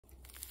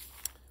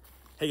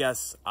Hey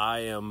guys, I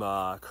am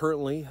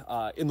currently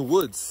in the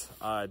woods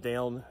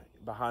down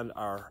behind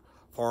our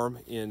farm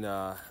in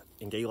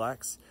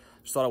Galax.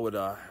 Just thought I would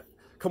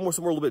come with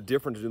somewhere a little bit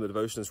different to do the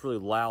devotion. It's really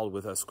loud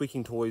with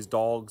squeaking toys,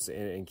 dogs,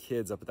 and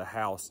kids up at the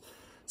house.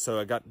 So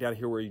I got down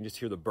here where you can just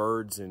hear the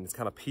birds and it's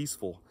kind of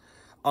peaceful.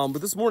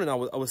 But this morning I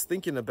was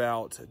thinking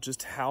about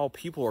just how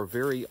people are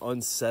very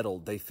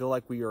unsettled. They feel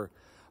like we are,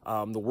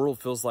 the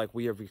world feels like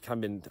we have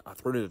kind of been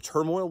thrown into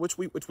turmoil, which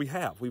we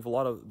have.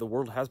 The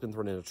world has been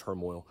thrown into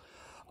turmoil.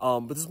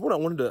 But this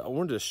morning I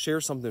wanted to share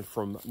something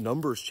from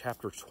Numbers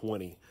chapter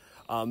 20.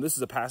 This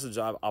is a passage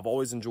I've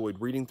always enjoyed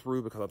reading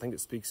through because I think it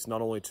speaks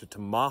not only to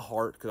my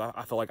heart, because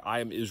I feel like I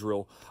am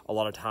Israel a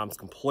lot of times,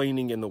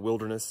 complaining in the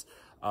wilderness,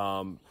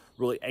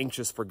 really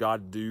anxious for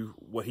God to do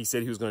what he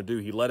said he was going to do.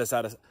 He led us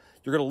out of,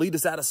 you're going to lead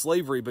us out of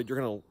slavery, but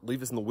you're going to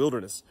leave us in the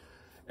wilderness.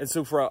 And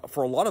so for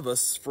a lot of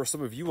us, for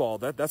some of you all,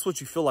 that's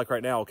what you feel like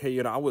right now. Okay,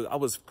 you know, I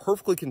was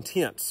perfectly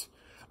content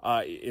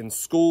in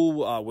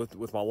school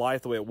with my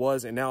life the way it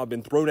was, and now I've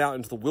been thrown out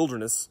into the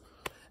wilderness,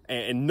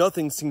 and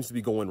nothing seems to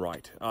be going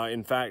right.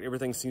 In fact,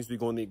 everything seems to be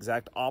going the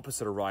exact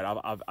opposite of right.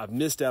 I've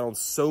missed out on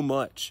so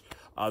much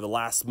the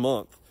last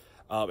month,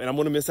 and I'm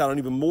going to miss out on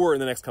even more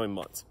in the next coming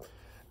months.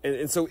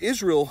 And so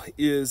Israel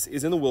is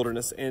in the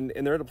wilderness, and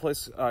they're at a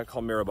place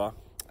called Meribah,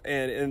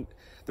 and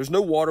there's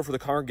no water for the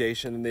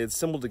congregation, and they had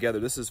assembled together.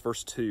 This is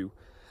verse 2.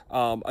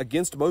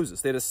 Against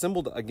Moses. They had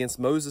assembled against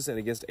Moses and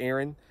against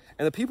Aaron,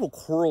 and the people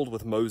quarreled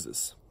with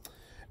Moses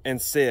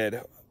and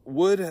said,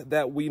 "Would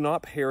that we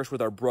not perish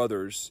with our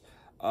brothers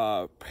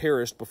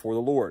perished before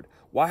the Lord.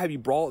 Why have you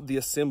brought the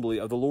assembly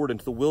of the Lord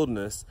into the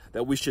wilderness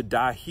that we should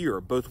die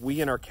here, both we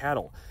and our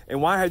cattle?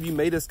 And why have you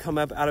made us come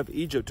up out of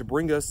Egypt to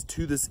bring us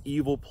to this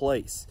evil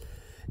place?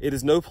 It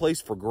is no place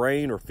for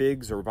grain or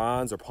figs or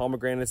vines or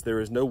pomegranates.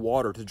 There is no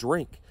water to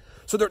drink."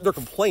 So they're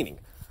complaining.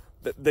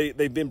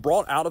 They've been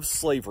brought out of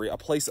slavery, a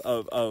place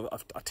of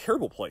a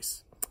terrible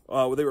place.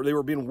 They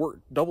were being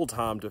worked double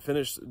time to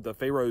finish the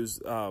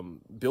Pharaoh's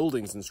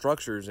buildings and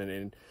structures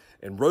and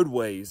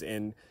roadways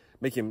and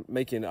making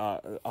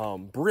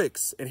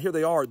bricks. And here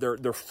they are.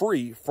 They're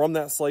free from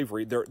that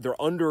slavery.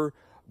 They're under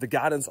the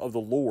guidance of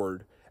the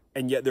Lord,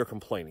 and yet they're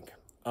complaining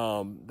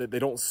that they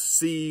don't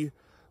see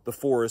the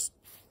forest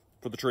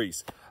for the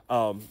trees,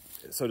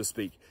 so to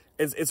speak.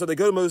 And so they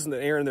go to Moses and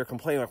Aaron, and they're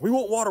complaining like, "We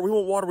want water, we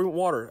want water, we want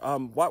water.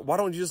 Why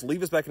don't you just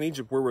leave us back in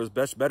Egypt where it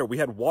was better? We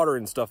had water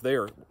and stuff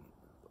there."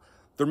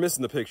 They're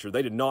missing the picture.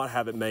 They did not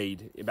have it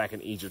made back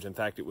in Egypt. In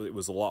fact, it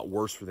was a lot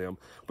worse for them.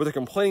 But they're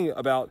complaining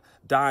about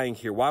dying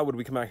here. Why would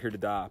we come out here to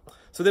die?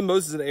 So then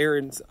Moses and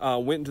Aaron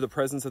went into the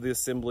presence of the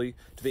assembly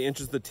to the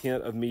entrance of the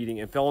tent of meeting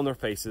and fell on their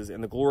faces,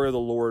 and the glory of the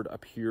Lord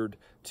appeared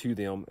to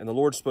them. And the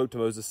Lord spoke to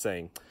Moses,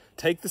 saying,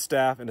 "Take the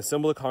staff and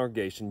assemble the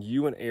congregation,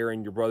 you and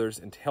Aaron, your brothers,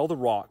 and tell the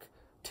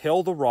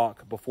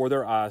rock before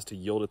their eyes to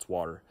yield its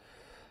water.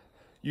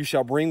 You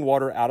shall bring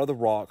water out of the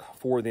rock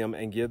for them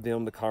and give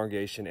them the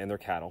congregation and their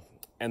cattle."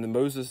 And then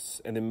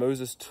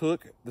Moses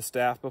took the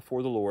staff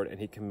before the Lord, and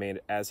he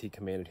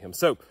commanded him.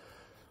 So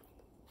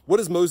what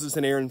is Moses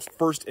and Aaron's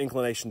first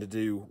inclination to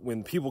do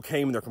when people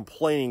came and they're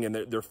complaining and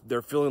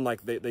they're feeling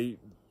like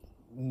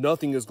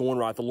nothing is going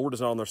right, the Lord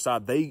is not on their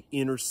side? They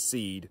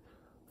intercede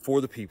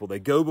for the people. They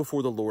go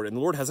before the Lord, and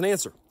the Lord has an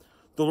answer.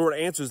 The Lord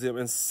answers them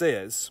and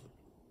says,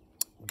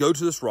 "Go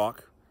to this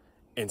rock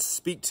and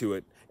speak to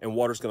it, and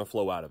water's going to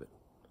flow out of it."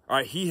 All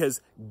right, he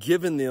has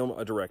given them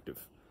a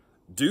directive.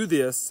 Do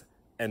this,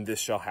 and this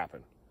shall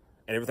happen,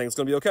 and everything's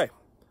going to be okay.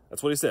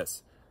 That's what he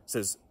says. He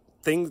says,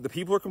 the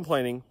people are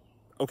complaining.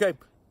 Okay,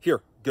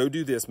 here, go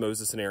do this,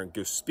 Moses and Aaron.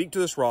 Go speak to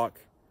this rock,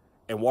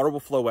 and water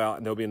will flow out,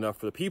 and there'll be enough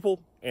for the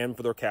people and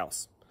for their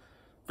cows.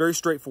 Very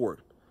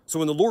straightforward. So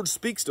when the Lord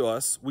speaks to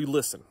us, we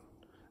listen.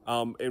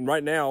 And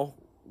right now,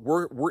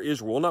 we're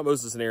Israel. Well, not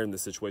Moses and Aaron in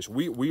this situation.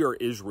 We are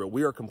Israel.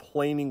 We are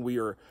complaining. We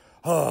are,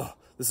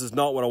 this is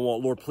not what I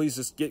want. Lord, please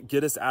just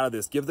get us out of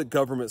this. Give the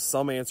government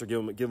some answer.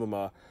 Give them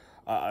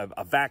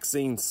a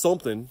vaccine,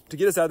 something to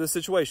get us out of this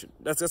situation.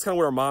 That's kind of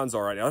where our minds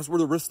are right now. That's where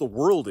the rest of the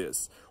world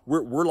is.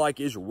 We're like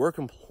Israel. We're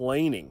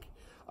complaining.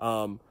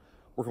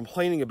 We're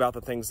complaining about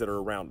the things that are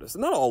around us.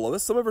 And not all of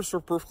us. Some of us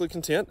are perfectly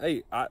content.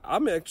 Hey,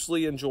 I'm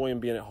actually enjoying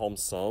being at home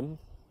some.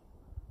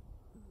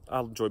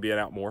 I'll enjoy being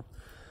out more.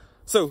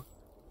 So,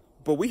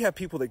 but we have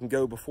people that can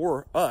go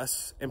before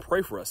us and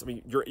pray for us. I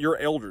mean, your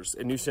elders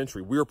in New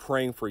Century, we are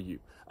praying for you.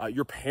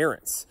 Your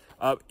parents,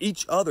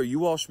 each other,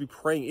 you all should be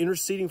praying,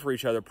 interceding for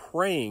each other,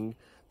 praying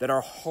that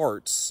our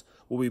hearts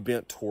will be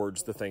bent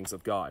towards the things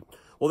of God.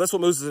 Well, that's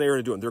what Moses and Aaron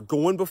are doing. They're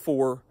going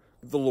before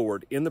the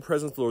Lord, in the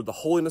presence of the Lord, the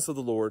holiness of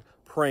the Lord,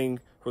 praying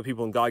for the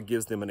people, and God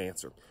gives them an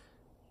answer.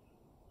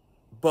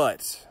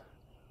 But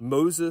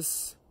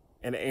Moses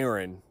and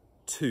Aaron,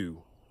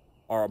 too,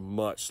 are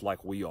much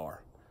like we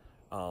are.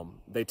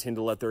 They tend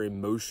to let their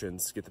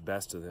emotions get the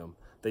best of them.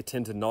 They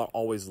tend to not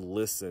always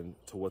listen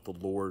to what the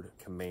Lord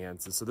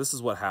commands. And so this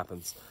is what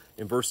happens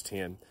in verse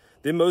 10.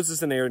 Then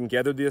Moses and Aaron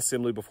gathered the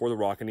assembly before the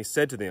rock, and he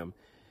said to them,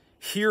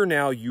 "Hear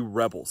now, you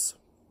rebels."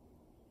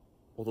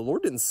 Well, the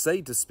Lord didn't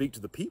say to speak to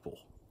the people.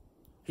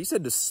 He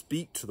said to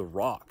speak to the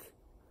rock.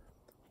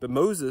 But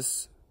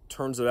Moses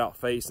turns about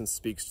face and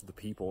speaks to the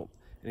people,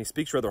 and he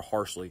speaks rather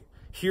harshly.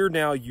 Hear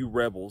now, you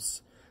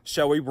rebels,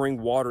 shall we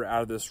bring water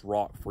out of this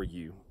rock for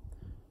you?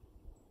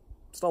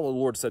 It's not what the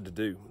Lord said to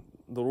do.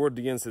 The Lord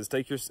again says,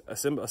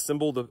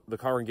 assemble the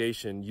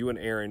congregation, you and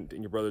Aaron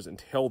and your brothers, and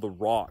tell the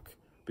rock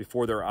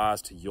before their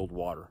eyes to yield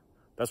water.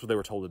 That's what they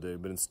were told to do.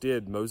 But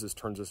instead, Moses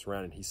turns this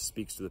around and he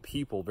speaks to the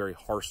people very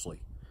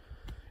harshly.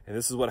 And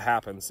this is what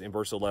happens in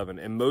verse 11.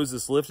 And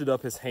Moses lifted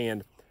up his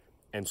hand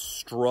and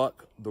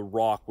struck the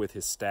rock with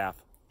his staff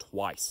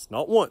twice.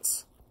 Not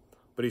once,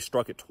 but he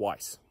struck it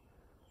twice.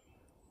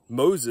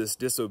 Moses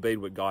disobeyed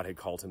what God had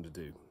called him to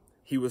do.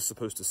 He was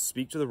supposed to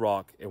speak to the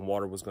rock and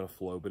water was going to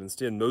flow. But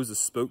instead, Moses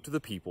spoke to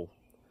the people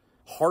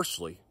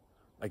harshly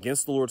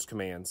against the Lord's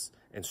commands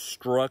and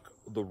struck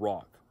the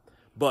rock.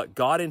 But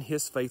God, in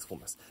his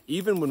faithfulness,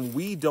 even when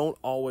we don't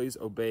always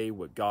obey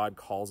what God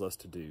calls us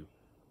to do,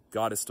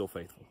 God is still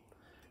faithful.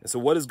 And so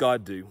what does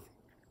God do?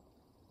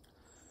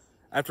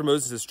 After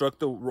Moses has struck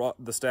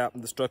the staff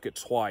and struck it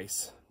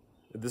twice,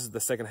 this is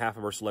the second half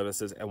of verse 11, it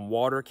says, and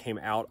water came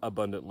out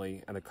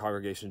abundantly, and the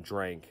congregation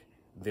drank,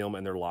 them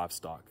and their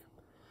livestock.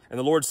 And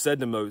the Lord said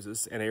to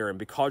Moses and Aaron,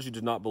 because you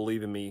did not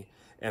believe in me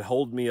and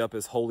hold me up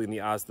as holy in the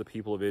eyes of the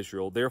people of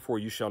Israel, therefore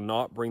you shall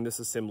not bring this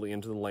assembly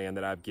into the land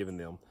that I have given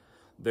them.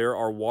 There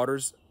are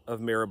waters of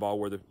Meribah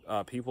where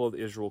the people of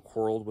Israel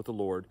quarreled with the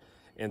Lord,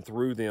 and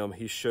through them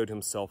he showed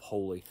himself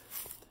holy.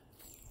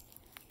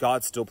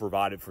 God still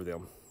provided for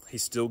them. He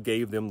still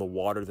gave them the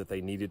water that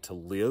they needed to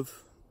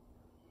live,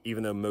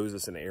 even though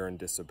Moses and Aaron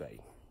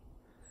disobeyed.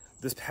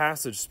 This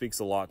passage speaks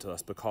a lot to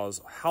us because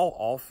how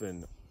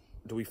often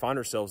do we find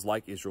ourselves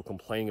like Israel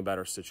complaining about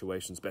our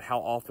situations, but how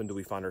often do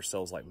we find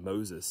ourselves like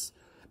Moses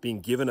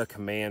being given a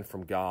command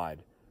from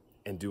God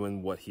and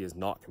doing what he has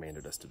not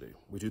commanded us to do?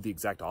 We do the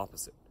exact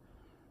opposite.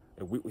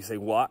 And we say,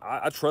 well,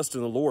 I trust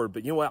in the Lord,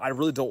 but you know what? I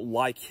really don't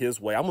like his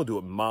way. I'm going to do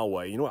it my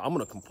way. You know what? I'm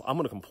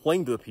going to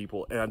complain to the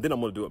people, and then I'm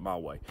going to do it my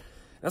way.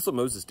 That's what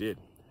Moses did.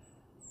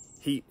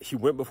 He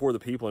went before the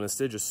people, and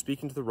instead of just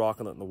speaking to the rock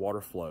and letting the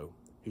water flow,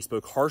 he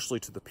spoke harshly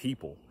to the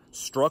people,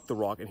 struck the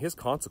rock, and his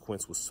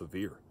consequence was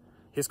severe.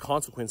 His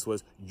consequence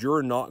was,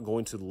 you're not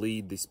going to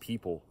lead these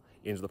people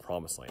into the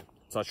promised land.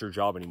 It's not your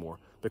job anymore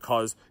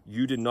because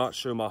you did not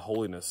show my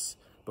holiness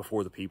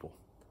before the people.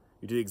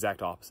 You did the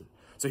exact opposite.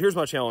 So here's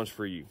my challenge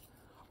for you.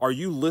 Are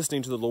you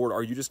listening to the Lord? Or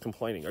are you just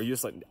complaining? Are you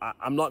just like,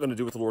 I'm not going to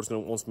do what the Lord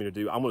wants me to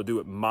do. I'm going to do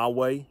it my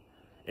way,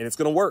 and it's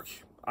going to work.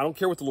 I don't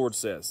care what the Lord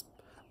says.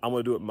 I'm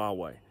going to do it my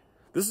way.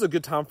 This is a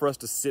good time for us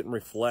to sit and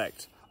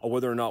reflect on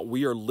whether or not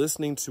we are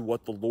listening to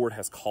what the Lord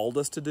has called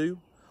us to do,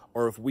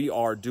 or if we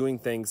are doing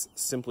things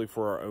simply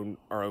for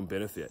our own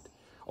benefit.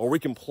 Are we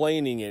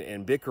complaining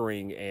and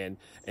bickering and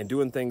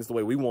doing things the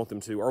way we want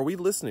them to? Are we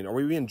listening? Are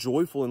we being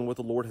joyful in what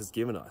the Lord has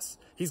given us?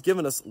 He's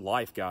given us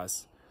life,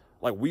 guys.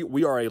 Like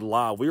we are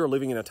alive. We are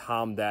living in a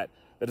time that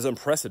is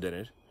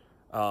unprecedented.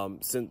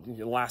 Since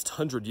the last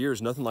 100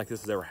 years, nothing like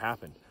this has ever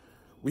happened.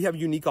 We have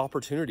unique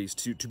opportunities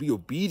to be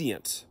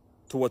obedient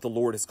to what the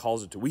Lord has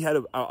called us to. We had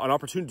an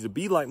opportunity to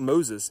be like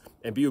Moses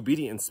and be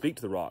obedient and speak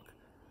to the rock.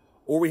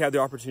 Or we have the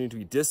opportunity to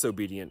be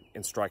disobedient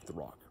and strike the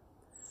rock.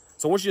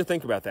 So I want you to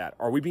think about that.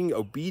 Are we being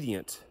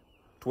obedient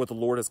to what the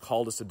Lord has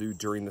called us to do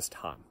during this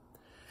time?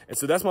 And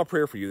so that's my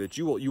prayer for you, that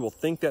you will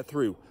think that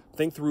through.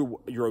 Think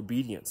through your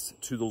obedience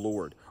to the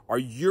Lord.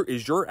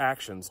 Is your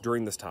actions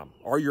during this time,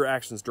 are your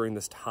actions during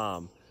this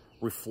time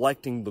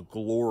reflecting the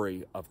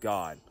glory of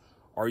God?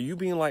 Are you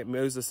being like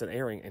Moses and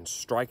Aaron and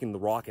striking the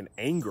rock in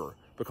anger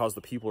because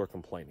the people are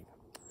complaining?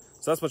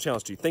 So that's my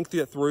challenge to you. Think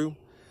that through.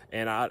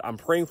 And I'm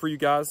praying for you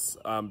guys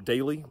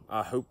daily.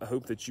 I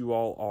hope that you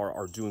all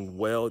are doing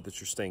well,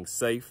 that you're staying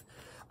safe.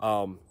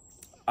 I'm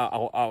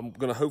going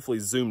to hopefully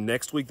Zoom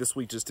next week. This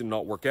week just did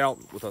not work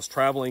out with us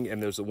traveling,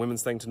 and there's a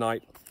women's thing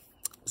tonight.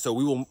 So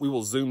we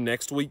will Zoom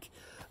next week.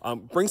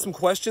 Bring some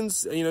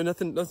questions. You know,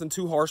 nothing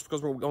too harsh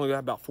because we're only going to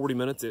have about 40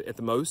 minutes at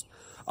the most.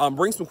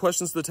 Bring some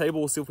questions to the table.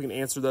 We'll see if we can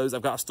answer those.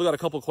 I've still got a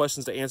couple of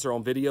questions to answer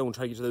on video and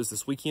try to get to those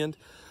this weekend.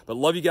 But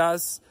love you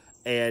guys.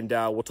 And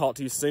we'll talk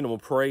to you soon, and we'll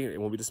pray, and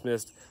we'll be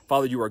dismissed.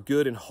 Father, you are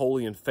good and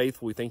holy and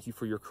faithful. We thank you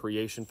for your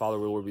creation. Father,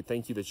 Lord, we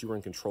thank you that you are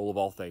in control of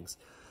all things.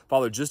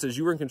 Father, just as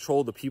you were in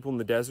control of the people in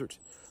the desert,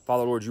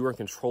 Father, Lord, you are in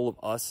control of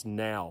us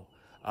now,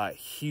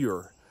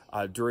 here,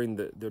 during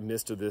the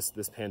midst of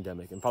this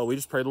pandemic. And Father, we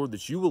just pray, Lord,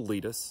 that you will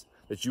lead us,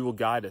 that you will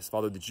guide us,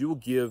 Father, that you will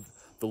give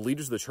the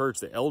leaders of the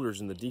church, the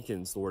elders and the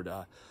deacons, Lord,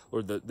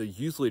 the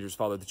youth leaders,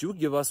 Father, that you will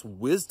give us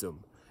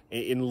wisdom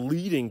in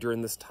leading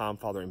during this time,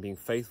 Father, and being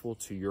faithful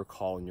to your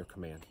call and your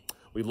command.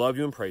 We love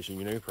you and praise you.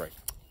 You know we pray.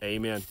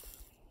 Amen.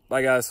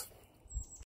 Bye, guys.